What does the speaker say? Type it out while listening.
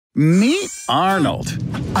Meet Arnold.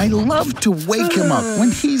 I love to wake him up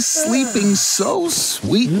when he's sleeping so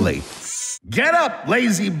sweetly. Get up,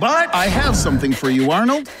 lazy butt! I have something for you,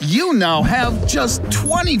 Arnold. You now have just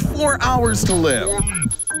 24 hours to live.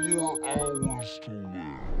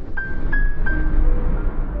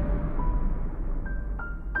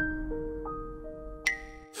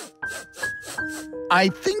 I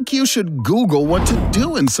think you should Google what to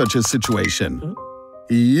do in such a situation.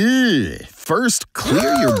 Yeah. First,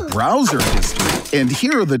 clear your browser history. And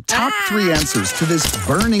here are the top 3 answers to this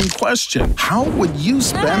burning question. How would you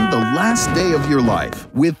spend the last day of your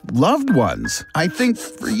life? With loved ones? I think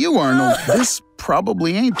for you, Arnold, this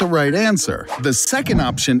probably ain't the right answer. The second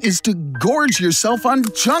option is to gorge yourself on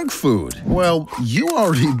junk food. Well, you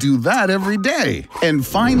already do that every day. And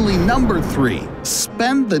finally, number 3,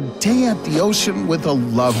 spend the day at the ocean with a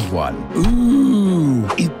loved one. Ooh,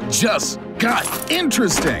 it just got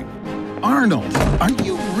interesting. Arnold, are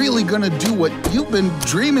you really gonna do what you've been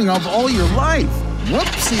dreaming of all your life?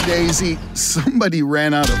 Whoopsie daisy, somebody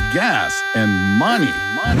ran out of gas and money.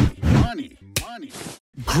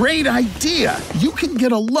 Great idea! You can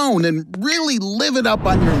get a loan and really live it up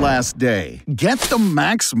on your last day. Get the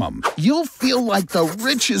maximum. You'll feel like the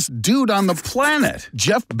richest dude on the planet.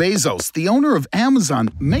 Jeff Bezos, the owner of Amazon,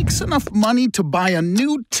 makes enough money to buy a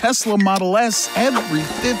new Tesla Model S every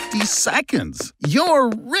 50 seconds.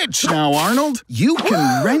 You're rich now, Arnold. You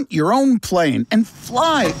can rent your own plane and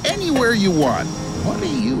fly anywhere you want. What are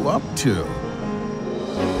you up to?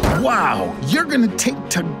 Wow, you're gonna take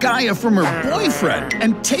Tagaya from her boyfriend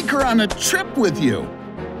and take her on a trip with you.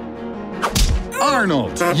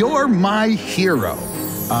 Arnold, you're my hero.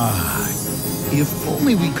 If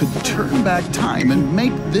only we could turn back time and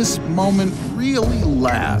make this moment really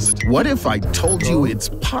last. What if I told you it's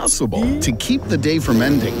possible to keep the day from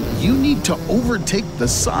ending? You need to overtake the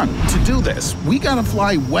sun. To do this, we gotta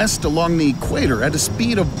fly west along the equator at a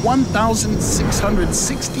speed of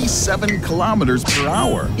 1,667 kilometers per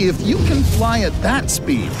hour. If you can fly at that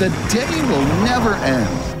speed, the day will never end.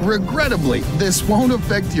 Regrettably, this won't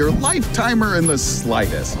affect your life timer in the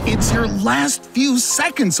slightest. It's your last few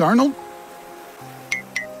seconds, Arnold.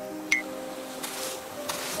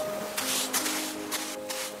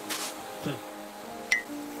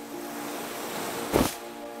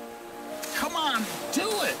 Come on, do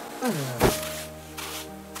it!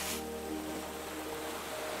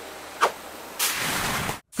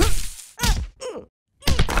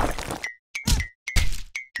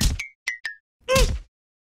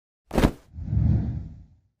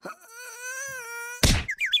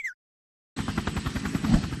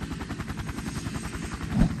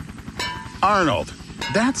 Arnold,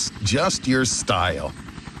 that's just your style.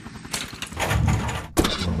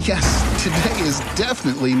 Yes, today is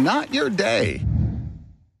definitely not your day.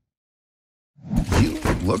 You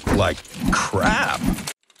look like crap.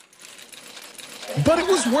 But it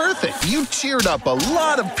was worth it. You cheered up a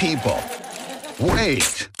lot of people.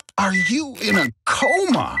 Wait, are you in a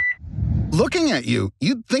coma? Looking at you,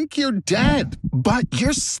 you'd think you're dead, but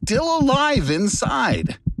you're still alive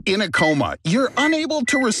inside. In a coma, you're unable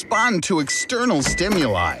to respond to external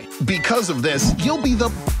stimuli. Because of this, you'll be the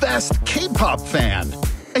best K-pop fan.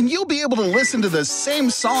 And you'll be able to listen to the same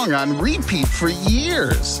song on repeat for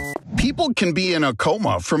years. People can be in a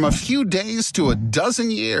coma from a few days to a dozen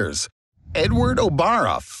years. Edward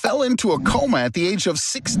Obara fell into a coma at the age of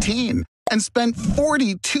 16 and spent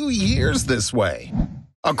 42 years this way.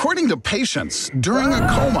 According to patients, during a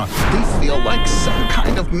coma, they feel like some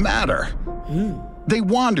kind of matter. They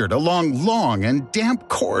wandered along long and damp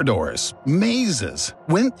corridors, mazes,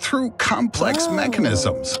 went through complex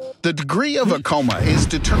mechanisms. The degree of a coma is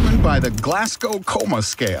determined by the Glasgow Coma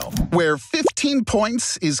Scale, where 15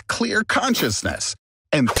 points is clear consciousness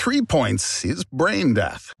and 3 points is brain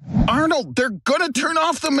death. Arnold, they're gonna turn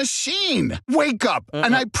off the machine! Wake up,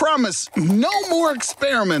 and I promise no more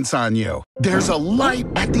experiments on you. There's a light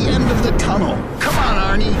at the end of the tunnel. Come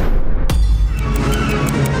on, Arnie.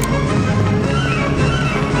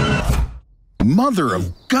 Mother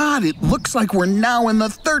of God, it looks like we're now in the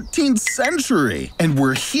 13th century, and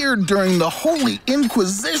we're here during the Holy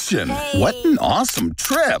Inquisition. What an awesome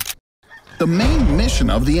trip. The main mission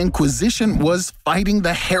of the Inquisition was fighting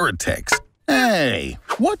the heretics. Hey,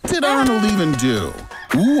 what did Arnold even do?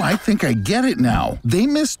 Ooh, I think I get it now. They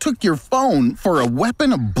mistook your phone for a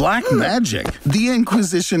weapon of black magic. The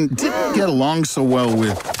Inquisition didn't get along so well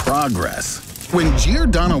with progress. When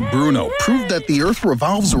Giordano Bruno proved that the Earth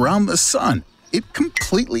revolves around the sun, it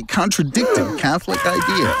completely contradicted Catholic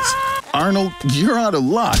ideas. Arnold, you're out of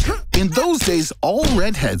luck. In those days, all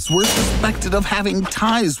redheads were suspected of having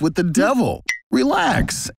ties with the devil.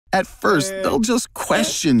 Relax. At first, they'll just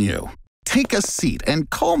question you. Take a seat and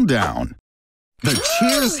calm down. The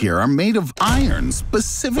chairs here are made of iron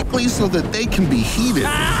specifically so that they can be heated.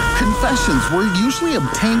 Confessions were usually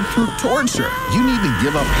obtained through torture. You need to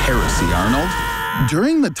give up heresy, Arnold.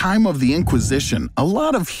 During the time of the Inquisition, a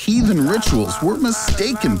lot of heathen rituals were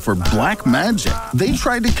mistaken for black magic. They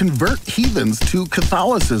tried to convert heathens to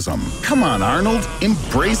Catholicism. Come on, Arnold,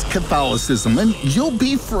 embrace Catholicism and you'll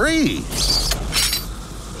be free.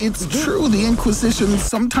 It's true the Inquisition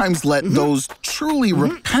sometimes let those truly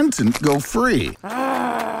repentant go free.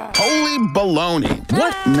 Holy baloney,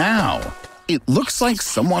 what now? It looks like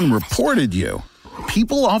someone reported you.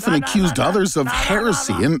 People often accused others of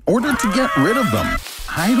heresy in order to get rid of them.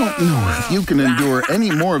 I don't know if you can endure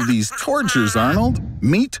any more of these tortures, Arnold.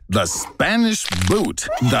 Meet the Spanish boot,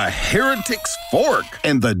 the heretic's fork,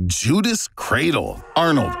 and the Judas cradle.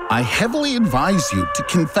 Arnold, I heavily advise you to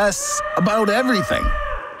confess about everything.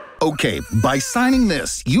 Okay, by signing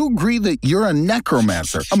this, you agree that you're a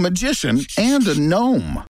necromancer, a magician, and a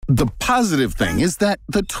gnome. The positive thing is that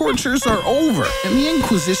the tortures are over, and the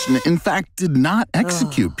Inquisition, in fact, did not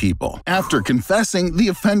execute people. After confessing, the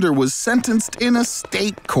offender was sentenced in a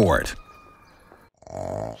state court.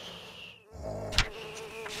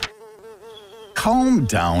 Calm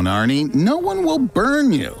down, Arnie. No one will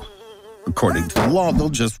burn you. According to the law, they'll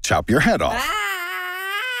just chop your head off.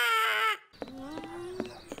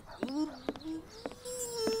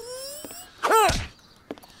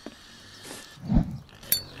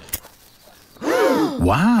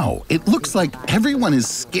 Wow, it looks like everyone is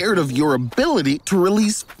scared of your ability to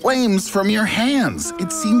release flames from your hands.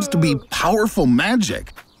 It seems to be powerful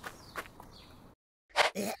magic.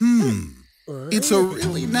 It's a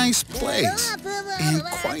really nice place and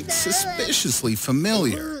quite suspiciously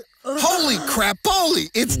familiar. Holy crap-oli,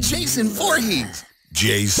 it's Jason Voorhees.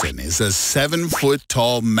 Jason is a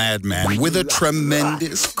 7-foot-tall madman with a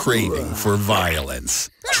tremendous craving for violence.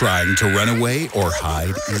 Trying to run away or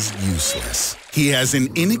hide is useless. He has an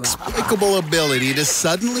inexplicable ability to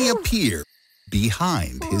suddenly appear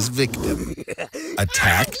behind his victim.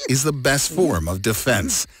 Attack is the best form of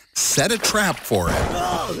defense. Set a trap for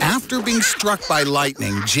him. After being struck by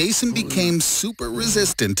lightning, Jason became super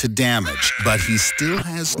resistant to damage, but he still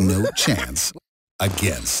has no chance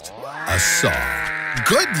against a saw.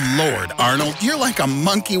 Good Lord, Arnold, you're like a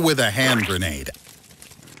monkey with a hand grenade.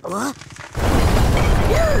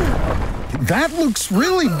 That looks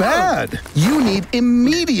really bad. You need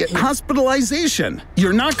immediate hospitalization.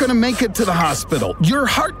 You're not going to make it to the hospital. Your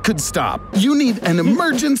heart could stop. You need an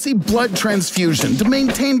emergency blood transfusion to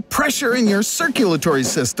maintain pressure in your circulatory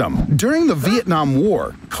system. During the Vietnam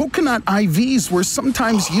War, coconut IVs were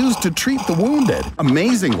sometimes used to treat the wounded.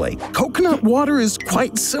 Amazingly, coconut water is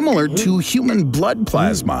quite similar to human blood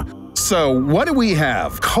plasma. So, what do we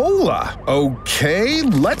have? Cola. Okay,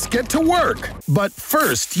 let's get to work. But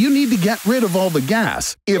first, you need to get rid of all the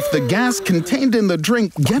gas. If the gas contained in the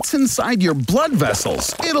drink gets inside your blood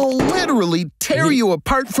vessels, it'll literally tear you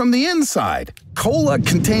apart from the inside. Cola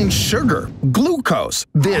contains sugar, glucose.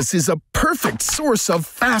 This is a perfect source of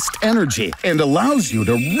fast energy and allows you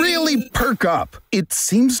to really perk up. It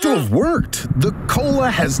seems to have worked. The cola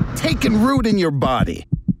has taken root in your body.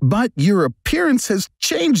 But your appearance has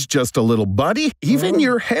changed just a little, buddy. Even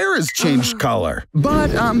your hair has changed color.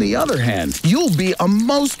 But on the other hand, you'll be a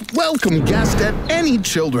most welcome guest at any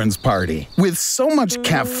children's party. With so much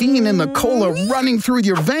caffeine in the cola running through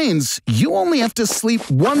your veins, you only have to sleep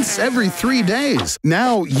once every 3 days.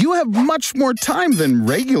 Now, you have much more time than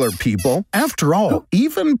regular people. After all,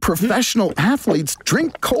 even professional athletes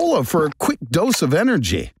drink cola for a quick dose of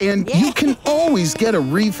energy. And you can always get a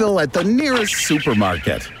refill at the nearest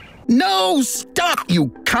supermarket. No, stop, you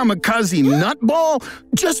kamikaze nutball!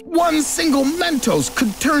 Just one single Mentos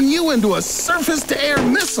could turn you into a surface-to-air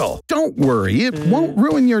missile. Don't worry, it won't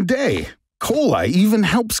ruin your day. Cola even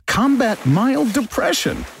helps combat mild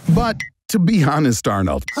depression. But to be honest,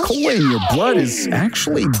 Arnold, cola in your blood is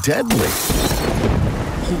actually deadly.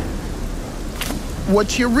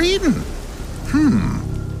 What you reading?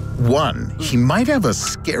 1, he might have a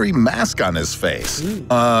scary mask on his face.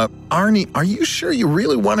 Arnie, are you sure you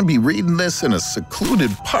really want to be reading this in a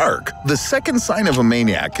secluded park? The second sign of a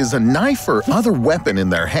maniac is a knife or other weapon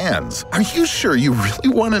in their hands. Are you sure you really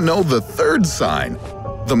want to know the third sign?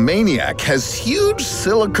 The maniac has huge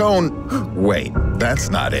silicone... Wait,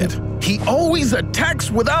 that's not it. He always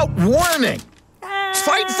attacks without warning.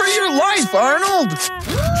 Fight for your life, Arnold!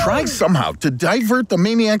 Try somehow to divert the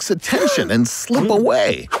maniac's attention and slip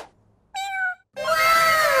away.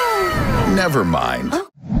 Never mind.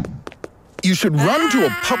 You should run to a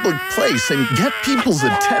public place and get people's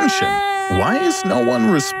attention. Why is no one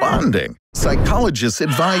responding? Psychologists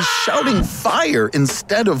advise shouting fire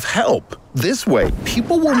instead of help. This way,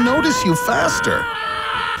 people will notice you faster.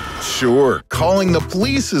 Sure, calling the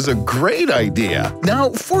police is a great idea. Now,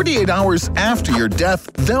 48 hours after your death,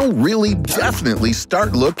 they'll really definitely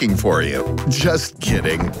start looking for you. Just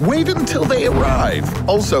kidding. Wait until they arrive.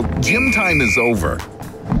 Also, gym time is over.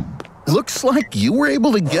 Looks like you were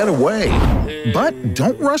able to get away. But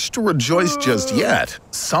don't rush to rejoice just yet.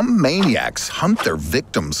 Some maniacs hunt their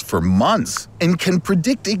victims for months and can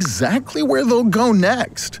predict exactly where they'll go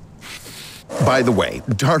next. By the way,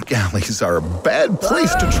 dark alleys are a bad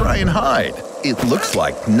place to try and hide. It looks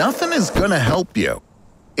like nothing is gonna help you.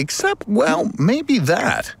 Except, well, maybe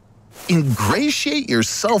that. Ingratiate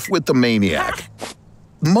yourself with the maniac.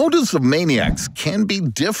 Motives of maniacs can be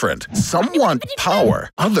different. Some want power,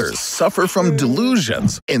 others suffer from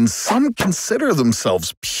delusions, and some consider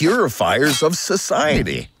themselves purifiers of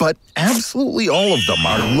society. But absolutely all of them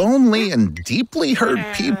are lonely and deeply hurt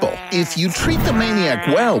people. If you treat the maniac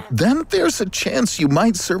well, then there's a chance you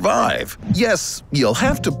might survive. Yes, you'll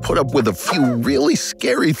have to put up with a few really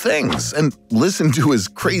scary things and listen to his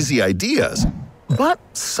crazy ideas. But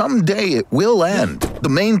someday it will end. The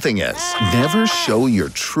main thing is, never show your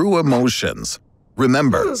true emotions.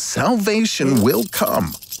 Remember, salvation will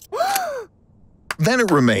come. Then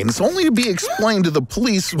it remains only to be explained to the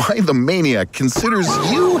police why the maniac considers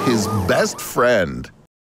you his best friend.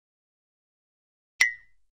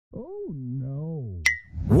 Oh no.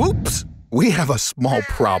 Whoops! We have a small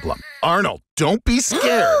problem. Arnold, don't be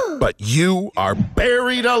scared, but you are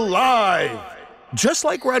buried alive! Just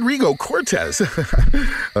like Rodrigo Cortez.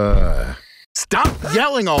 Stop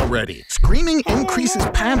yelling already. Screaming increases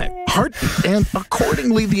panic, heartbeat, and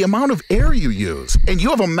accordingly the amount of air you use. And you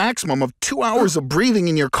have a maximum of 2 hours of breathing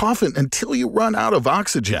in your coffin until you run out of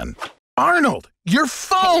oxygen. Arnold, your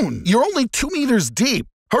phone! You're only 2 meters deep.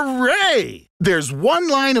 Hooray! There's one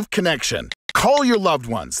line of connection. Call your loved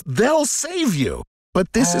ones. They'll save you.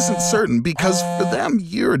 But this isn't certain because for them,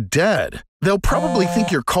 you're dead. They'll probably think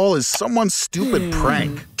your call is someone's stupid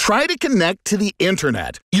prank. Try to connect to the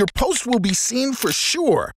internet. Your post will be seen for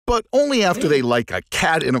sure, but only after they like a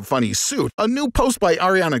cat in a funny suit, a new post by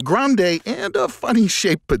Ariana Grande, and a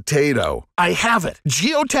funny-shaped potato. I have it.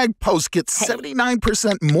 Geotagged posts get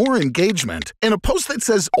 79% more engagement, and a post that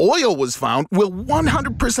says oil was found will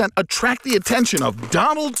 100% attract the attention of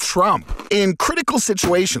Donald Trump. In critical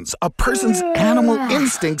situations, a person's animal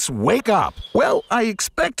instincts wake up. Well, I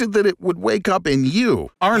expected that it would wake up in you.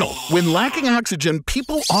 Arnold, when lacking oxygen,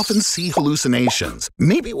 people often see hallucinations.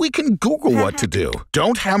 Maybe we can Google what to do.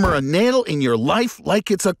 Don't hammer a nail in your life like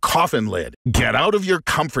it's a coffin lid. Get out of your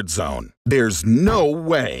comfort zone. There's no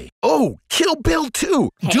way. Oh, Kill Bill 2.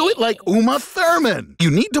 Do it like Uma Thurman. You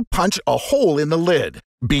need to punch a hole in the lid.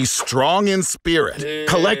 Be strong in spirit.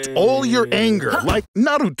 Collect all your anger like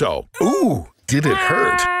Naruto. Ooh, did it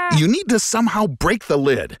hurt? You need to somehow break the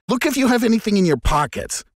lid. Look if you have anything in your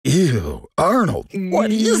pockets. Ew, Arnold,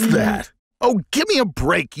 what is that? Oh, give me a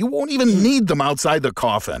break. You won't even need them outside the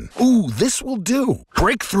coffin. Ooh, this will do.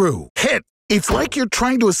 Break through. Hit. It's like you're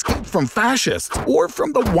trying to escape from fascists or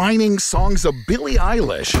from the whining songs of Billie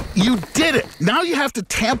Eilish. You did it. Now you have to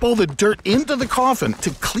tamp all the dirt into the coffin to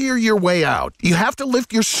clear your way out. You have to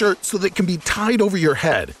lift your shirt so that it can be tied over your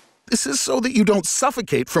head. This is so that you don't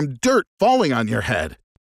suffocate from dirt falling on your head.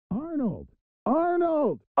 Arnold!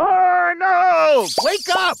 Arnold! Arnold! Wake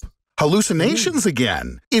up! Hallucinations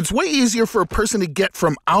again. It's way easier for a person to get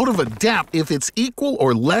from out of a depth if it's equal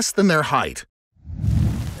or less than their height.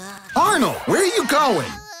 Arnold, where are you going?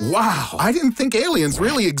 Wow, I didn't think aliens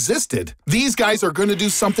really existed. These guys are going to do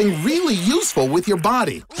something really useful with your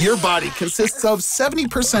body. Your body consists of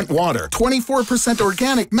 70% water, 24%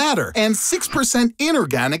 organic matter, and 6%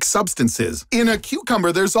 inorganic substances. In a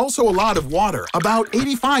cucumber, there's also a lot of water, about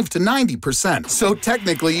 85 to 90%. So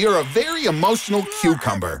technically, you're a very emotional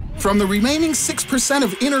cucumber. From the remaining 6%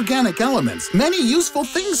 of inorganic elements, many useful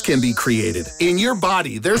things can be created. In your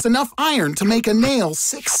body, there's enough iron to make a nail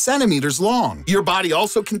 6 centimeters long. Your body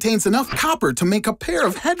also contains enough copper to make a pair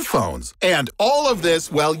of headphones. And all of this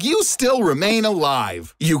while you still remain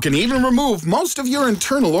alive. You can even remove most of your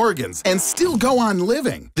internal organs and still go on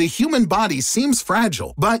living. The human body seems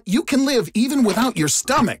fragile, but you can live even without your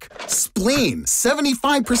stomach, spleen,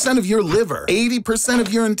 75% of your liver, 80%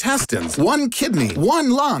 of your intestines, 1 kidney,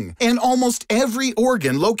 1 lung, and almost every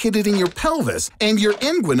organ located in your pelvis and your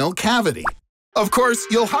inguinal cavity. Of course,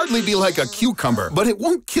 you'll hardly be like a cucumber, but it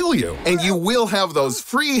won't kill you, and you will have those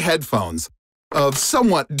free headphones of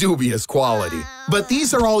somewhat dubious quality. But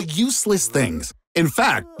these are all useless things. In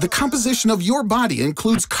fact, the composition of your body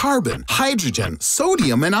includes carbon, hydrogen,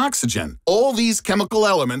 sodium, and oxygen. All these chemical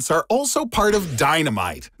elements are also part of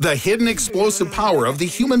dynamite. The hidden explosive power of the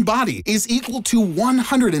human body is equal to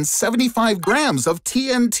 175 grams of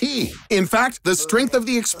TNT. In fact, the strength of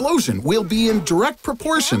the explosion will be in direct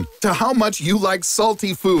proportion to how much you like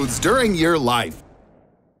salty foods during your life.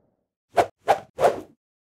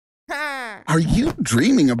 Are you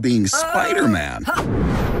dreaming of being Spider-Man?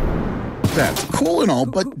 That's cool and all,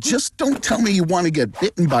 but just don't tell me you want to get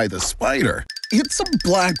bitten by the spider. It's a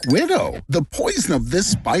black widow. The poison of this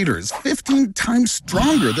spider is 15 times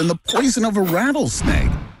stronger than the poison of a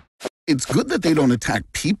rattlesnake. It's good that they don't attack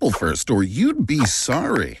people first, or you'd be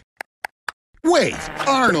sorry. Wait,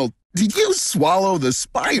 Arnold, did you swallow the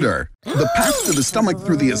spider? The path to the stomach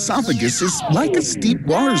through the esophagus is like a steep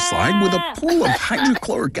water slide with a pool of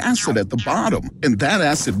hydrochloric acid at the bottom, and that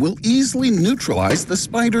acid will easily neutralize the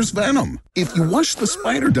spider's venom. If you wash the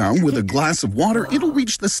spider down with a glass of water, it'll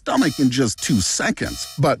reach the stomach in just 2 seconds.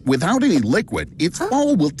 But without any liquid, its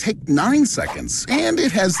fall will take 9 seconds, and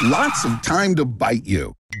it has lots of time to bite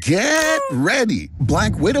you. Get ready!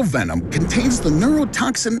 Black widow venom contains the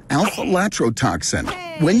neurotoxin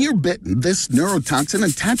alpha-latrotoxin. When you're bitten, this neurotoxin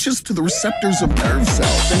attaches to the receptors of nerve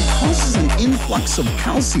cells and causes an influx of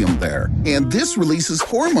calcium there. And this releases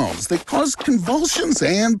hormones that cause convulsions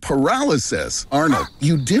and paralysis. Arnold,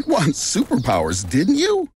 you did want superpowers, didn't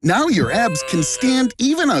you? Now your abs can stand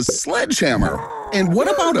even a sledgehammer. And what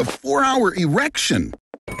about a 4-hour erection?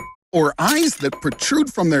 Or eyes that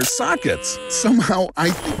protrude from their sockets? Somehow, I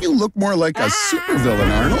think you look more like a supervillain,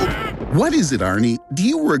 Arnold. What is it, Arnie? Do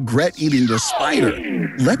you regret eating the spider?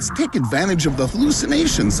 Let's take advantage of the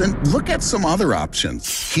hallucinations and look at some other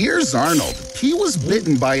options. Here's Arnold. He was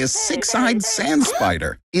bitten by a 6-eyed sand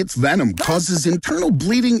spider. Its venom causes internal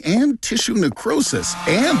bleeding and tissue necrosis,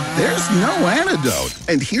 and there's no antidote.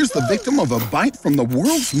 And here's the victim of a bite from the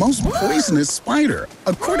world's most poisonous spider.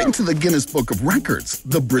 According to the Guinness Book of Records,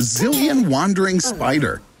 the Brazilian wandering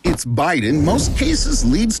spider. Its bite in most cases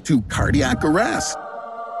leads to cardiac arrest.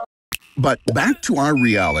 But back to our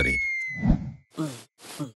reality.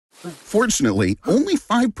 Fortunately, only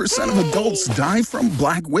 5% of adults die from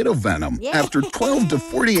black widow venom. After 12 to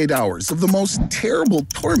 48 hours of the most terrible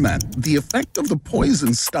torment, the effect of the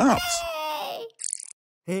poison stops.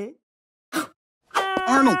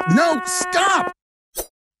 Arnold, no, stop!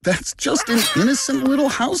 That's just an innocent little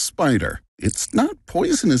house spider. It's not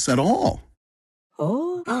poisonous at all.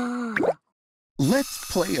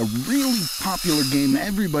 Let's play a really popular game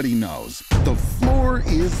everybody knows. The floor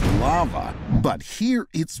is lava, but here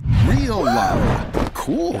it's real lava.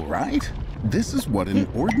 Cool, right? This is what an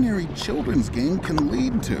ordinary children's game can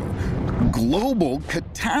lead to. Global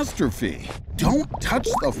catastrophe. Don't touch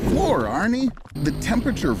the floor, Arnie. The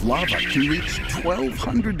temperature of lava can reach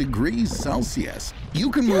 1200 degrees Celsius. You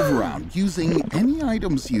can move around using any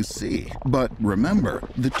items you see. But remember,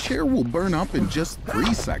 the chair will burn up in just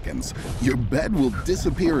 3 seconds. Your bed will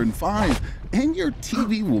disappear in 5, and your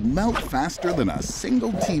TV will melt faster than a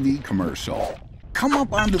single TV commercial. Come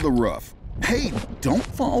up onto the roof. Hey, don't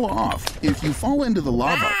fall off. If you fall into the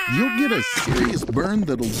lava, you'll get a serious burn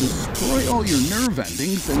that'll destroy all your nerve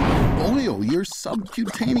endings and boil your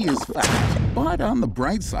subcutaneous fat. But on the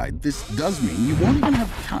bright side, this does mean you won't even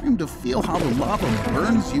have time to feel how the lava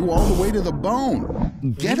burns you all the way to the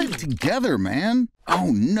bone. Get it together, man.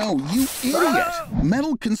 Oh no, you idiot!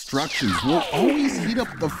 Metal constructions will always heat up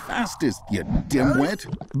the fastest, you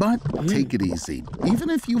dimwit. But take it easy. Even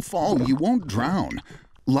if you fall, you won't drown.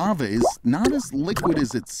 Lava is not as liquid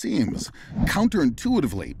as it seems.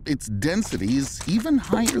 Counterintuitively, its density is even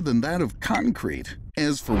higher than that of concrete.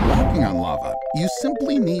 As for walking on lava, you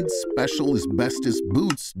simply need special asbestos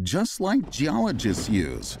boots just like geologists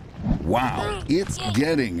use. Wow, it's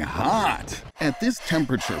getting hot! At this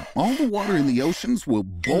temperature, all the water in the oceans will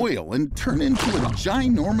boil and turn into a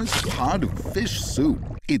ginormous pot of fish soup.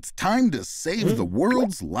 It's time to save the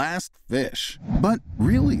world's last fish. But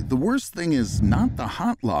really, the worst thing is not the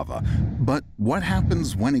hot lava, but what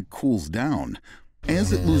happens when it cools down.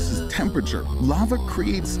 As it loses temperature, lava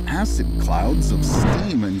creates acid clouds of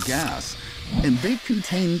steam and gas, and they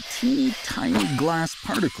contain teeny tiny glass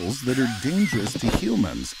particles that are dangerous to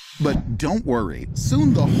humans. But don't worry,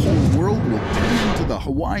 soon the whole world will turn into the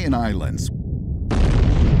Hawaiian Islands.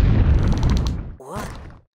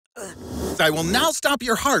 I will now stop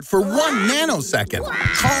your heart for 1 nanosecond.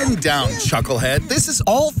 Calm down, chucklehead. This is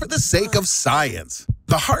all for the sake of science.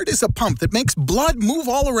 The heart is a pump that makes blood move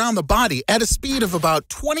all around the body at a speed of about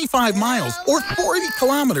 25 miles or 40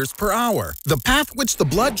 kilometers per hour. The path which the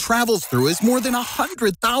blood travels through is more than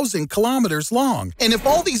 100,000 kilometers long. And if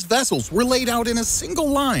all these vessels were laid out in a single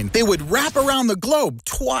line, they would wrap around the globe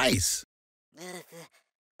twice.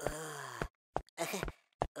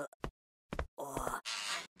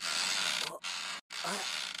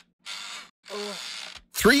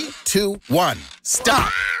 3, 2, 1,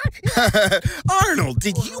 stop! Arnold,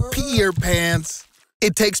 did you pee your pants?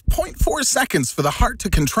 It takes 0.4 seconds for the heart to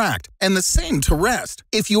contract and the same to rest.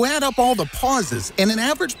 If you add up all the pauses in an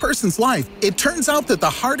average person's life, it turns out that the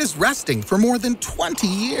heart is resting for more than 20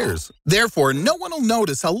 years. Therefore, no one will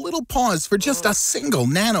notice a little pause for just a single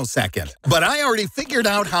nanosecond. But I already figured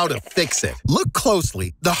out how to fix it. Look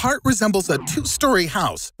closely. The heart resembles a 2-story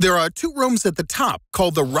house. There are 2 rooms at the top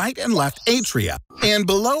called the right and left atria, and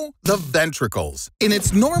below, the ventricles. In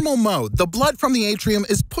its normal mode, the blood from the atrium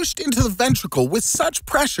is pushed into the ventricle with such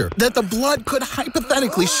pressure that the blood could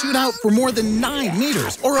hypothetically shoot out for more than 9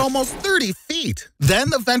 meters or almost 30 feet. Then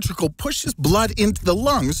the ventricle pushes blood into the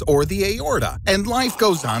lungs or the aorta, and life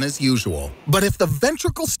goes on as usual. But if the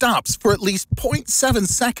ventricle stops for at least 0.7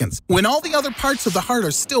 seconds, when all the other parts of the heart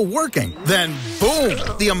are still working, then boom,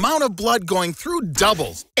 the amount of blood going through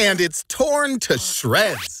doubles, and it's torn to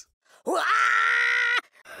shreds.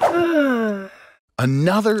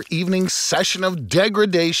 Another evening session of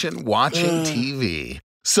degradation watching TV.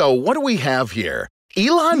 So what do we have here?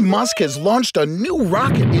 Elon Musk has launched a new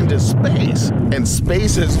rocket into space, and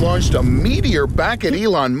space has launched a meteor back at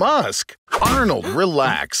Elon Musk. Arnold,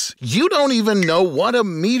 relax. You don't even know what a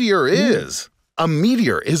meteor is. A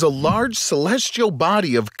meteor is a large celestial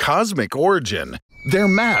body of cosmic origin. Their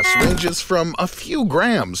mass ranges from a few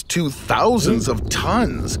grams to thousands of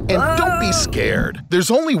tons. And don't be scared.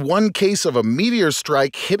 There's only one case of a meteor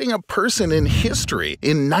strike hitting a person in history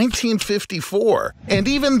in 1954. And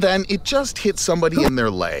even then, it just hit somebody in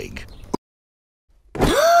their leg.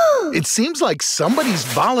 It seems like somebody's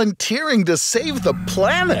volunteering to save the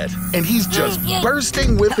planet, and he's just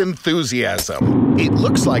bursting with enthusiasm. It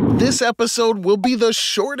looks like this episode will be the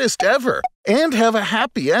shortest ever and have a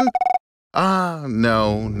happy end.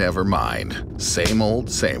 No, never mind. Same old,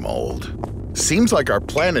 same old. Seems like our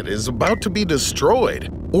planet is about to be destroyed.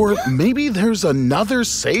 Or maybe there's another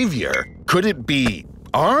savior. Could it be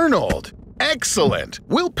Arnold? Excellent.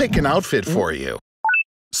 We'll pick an outfit for you.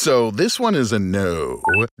 So this one is a no.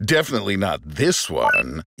 Definitely not this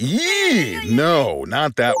one. Yee! No,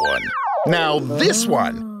 not that one. Now this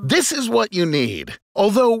one. This is what you need.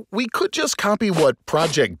 Although we could just copy what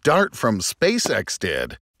Project DART from SpaceX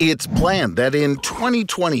did. It's planned that in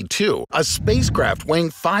 2022, a spacecraft weighing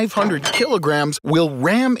 500 kilograms will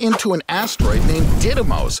ram into an asteroid named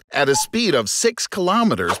Didymos at a speed of 6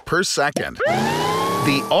 kilometers per second.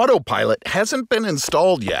 The autopilot hasn't been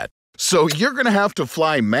installed yet, so you're gonna have to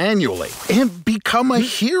fly manually and become a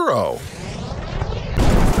hero.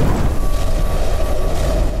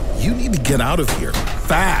 You need to get out of here,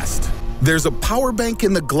 fast. There's a power bank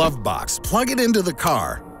in the glove box. Plug it into the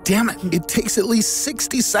car. Damn it, it takes at least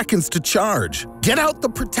 60 seconds to charge. Get out the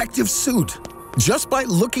protective suit. Just by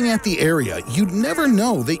looking at the area, you'd never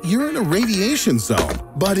know that you're in a radiation zone.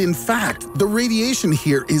 But in fact, the radiation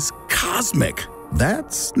here is cosmic.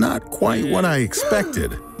 That's not quite what I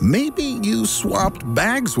expected. Maybe you swapped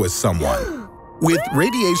bags with someone. With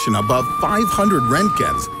radiation above 500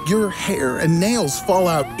 Roentgens, your hair and nails fall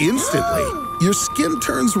out instantly. Your skin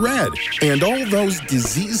turns red, and all those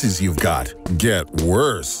diseases you've got get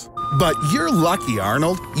worse. But you're lucky,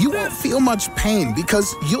 Arnold. You won't feel much pain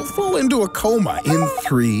because you'll fall into a coma in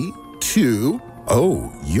 3, 2,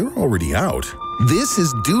 oh, you're already out. This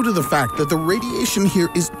is due to the fact that the radiation here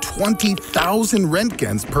is 20,000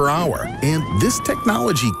 Roentgens per hour, and this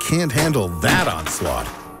technology can't handle that onslaught.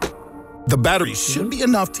 The battery should be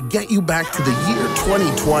enough to get you back to the year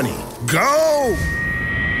 2020. Go!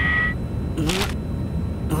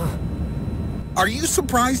 Are you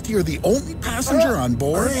surprised you're the only passenger on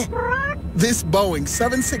board? This Boeing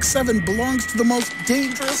 767 belongs to the most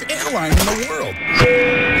dangerous airline in the world.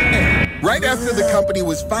 Right after the company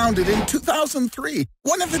was founded in 2003,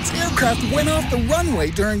 one of its aircraft went off the runway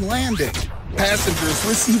during landing. Passengers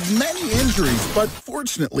received many injuries, but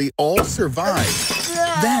fortunately all survived.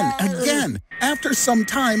 Then, again, after some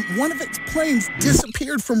time, one of its planes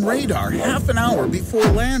disappeared from radar half an hour before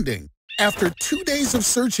landing. After 2 days of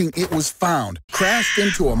searching, it was found, crashed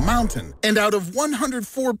into a mountain, and out of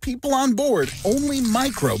 104 people on board, only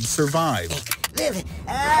microbes survived.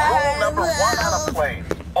 Rule number 1 on a plane,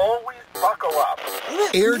 always buckle up.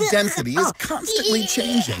 Air density is constantly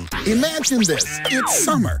changing. Imagine this, it's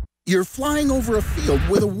summer. You're flying over a field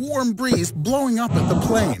with a warm breeze blowing up at the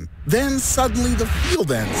plane. Then suddenly the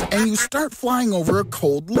field ends and you start flying over a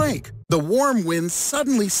cold lake. The warm winds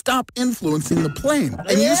suddenly stop influencing the plane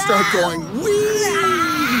and you start going whee!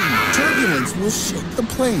 Turbulence will shake the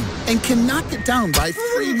plane and can knock it down by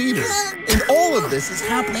 3 meters. And all of this is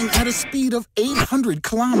happening at a speed of 800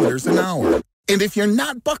 kilometers an hour. And if you're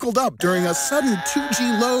not buckled up during a sudden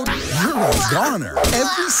 2G load, you're a goner.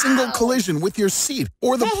 Every single collision with your seat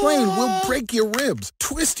or the plane will break your ribs,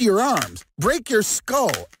 twist your arms, break your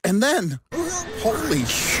skull, and then, holy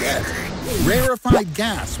shit, rarefied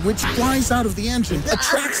gas, which flies out of the engine,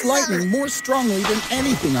 attracts lightning more strongly than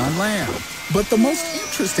anything on land. But the most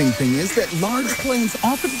interesting thing is that large planes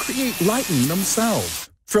often create lightning themselves.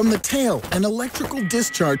 From the tail, an electrical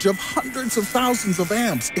discharge of hundreds of thousands of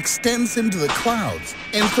amps extends into the clouds,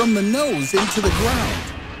 and from the nose into the ground.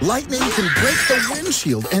 Lightning can break the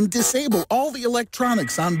windshield and disable all the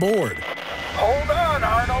electronics on board. Hold on,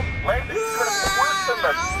 Arnold. Landing's gonna be worse than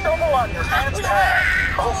the stumble on your handbag.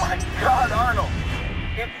 Oh my God, Arnold.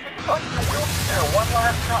 It's like the wheelchair one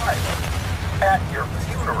last time. At your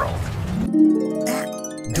funeral.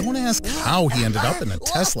 Don't ask how he ended up in a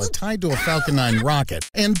Tesla tied to a Falcon 9 rocket,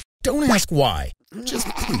 and don't ask why. Just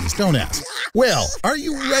please don't ask. Well, are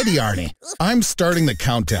you ready, Arnie? I'm starting the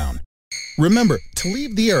countdown. Remember, to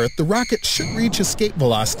leave the Earth, the rocket should reach escape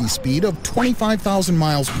velocity speed of 25,000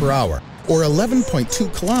 miles per hour, or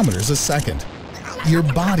 11.2 kilometers a second. Your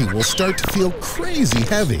body will start to feel crazy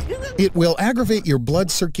heavy. It will aggravate your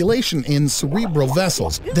blood circulation in cerebral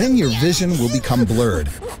vessels. Then your vision will become blurred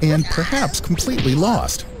and perhaps completely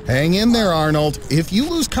lost. Hang in there, Arnold. If you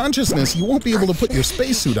lose consciousness, you won't be able to put your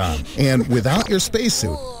spacesuit on. And without your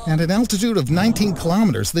spacesuit, at an altitude of 19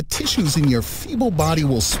 kilometers, the tissues in your feeble body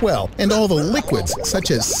will swell, and all the liquids, such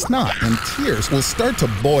as snot and tears, will start to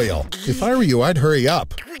boil. If I were you, I'd hurry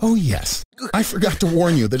up. Oh yes, I forgot to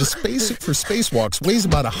warn you that a spacesuit for spacewalks weighs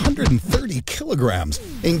about 130 kilograms.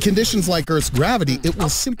 In conditions like Earth's gravity, it will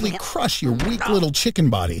simply crush your weak little chicken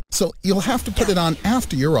body, so you'll have to put it on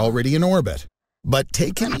after you're already in orbit. But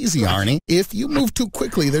take it easy, Arnie. If you move too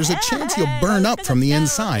quickly, there's a chance you'll burn up from the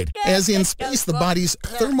inside. As in space, the body's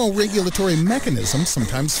thermoregulatory mechanisms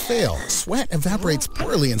sometimes fail. Sweat evaporates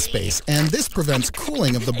poorly in space, and this prevents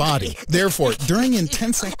cooling of the body. Therefore, during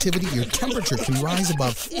intense activity, your temperature can rise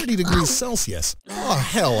above 40 degrees Celsius. Oh,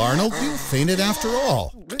 hell, Arnold, you fainted after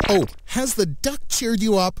all. Oh, has the duck cheered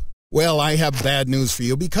you up? Well, I have bad news for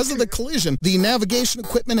you. Because of the collision, the navigation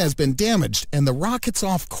equipment has been damaged and the rocket's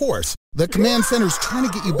off course. The command center's trying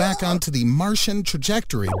to get you back onto the Martian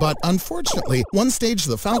trajectory, but unfortunately, one stage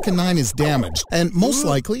of the Falcon 9 is damaged, and most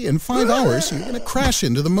likely in 5 hours, you're going to crash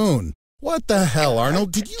into the moon. What the hell,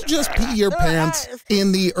 Arnold? Did you just pee your pants?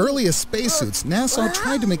 In the earliest spacesuits, NASA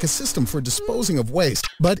tried to make a system for disposing of waste,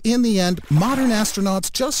 but in the end, modern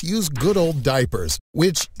astronauts just use good old diapers,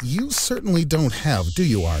 which you certainly don't have, do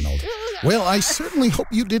you, Arnold? Well, I certainly hope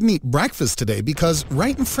you didn't eat breakfast today, because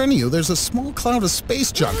right in front of you, there's a small cloud of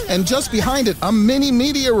space junk, and just behind it, a mini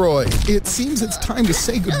meteoroid. It seems it's time to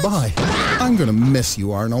say goodbye. I'm gonna miss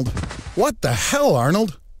you, Arnold. What the hell,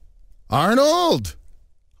 Arnold? Arnold!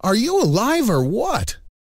 Are you alive or what?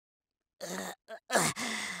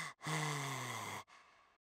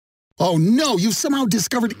 Oh no, you've somehow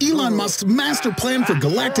discovered Elon Musk's master plan for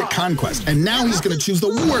galactic conquest, and now he's gonna choose the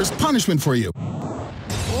worst punishment for you.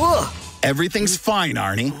 Everything's fine,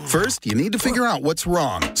 Arnie. First, you need to figure out what's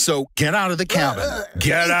wrong. So get out of the cabin.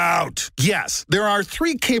 Get out! Yes, there are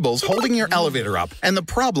 3 cables holding your elevator up, and the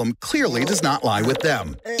problem clearly does not lie with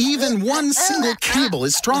them. Even one single cable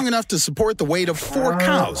is strong enough to support the weight of 4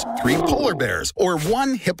 cows, 3 polar bears, or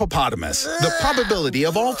 1 hippopotamus. The probability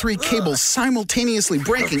of all 3 cables simultaneously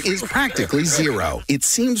breaking is practically 0. It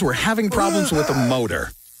seems we're having problems with a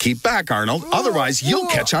motor. Keep back, Arnold, otherwise you'll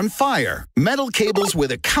catch on fire. Metal cables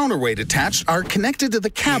with a counterweight attached are connected to the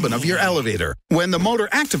cabin of your elevator. When the motor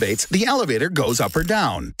activates, the elevator goes up or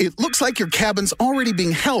down. It looks like your cabin's already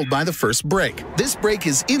being held by the first brake. This brake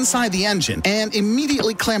is inside the engine and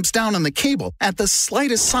immediately clamps down on the cable at the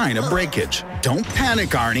slightest sign of breakage. Don't panic,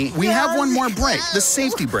 Arnie. We have one more brake, the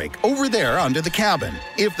safety brake, over there under the cabin.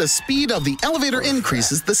 If the speed of the elevator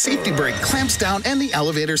increases, the safety brake clamps down and the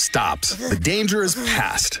elevator stops. The danger is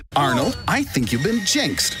past. Arnold, I think you've been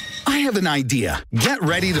jinxed. I have an idea. Get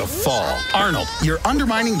ready to fall. Arnold, you're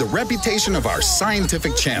undermining the reputation of our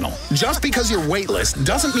scientific channel. Just because you're weightless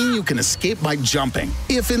doesn't mean you can escape by jumping.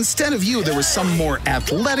 If instead of you there was some more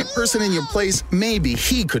athletic person in your place, maybe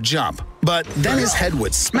he could jump. but then his head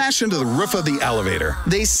would smash into the roof of the elevator.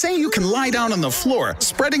 They say you can lie down on the floor,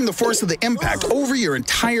 spreading the force of the impact over your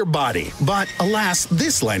entire body. But alas,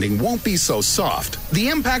 this landing won't be so soft. The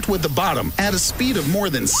impact with the bottom at a speed of more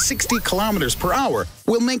than 60 kilometers per hour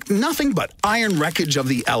will make nothing but iron wreckage of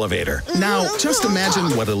the elevator. Now, just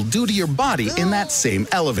imagine what it'll do to your body in that same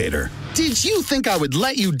elevator. Did you think I would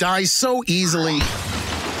let you die so easily?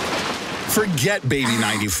 Forget baby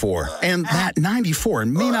 94. And that 94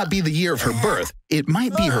 may not be the year of her birth. It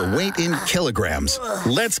might be her weight in kilograms.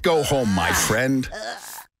 Let's go home, my friend.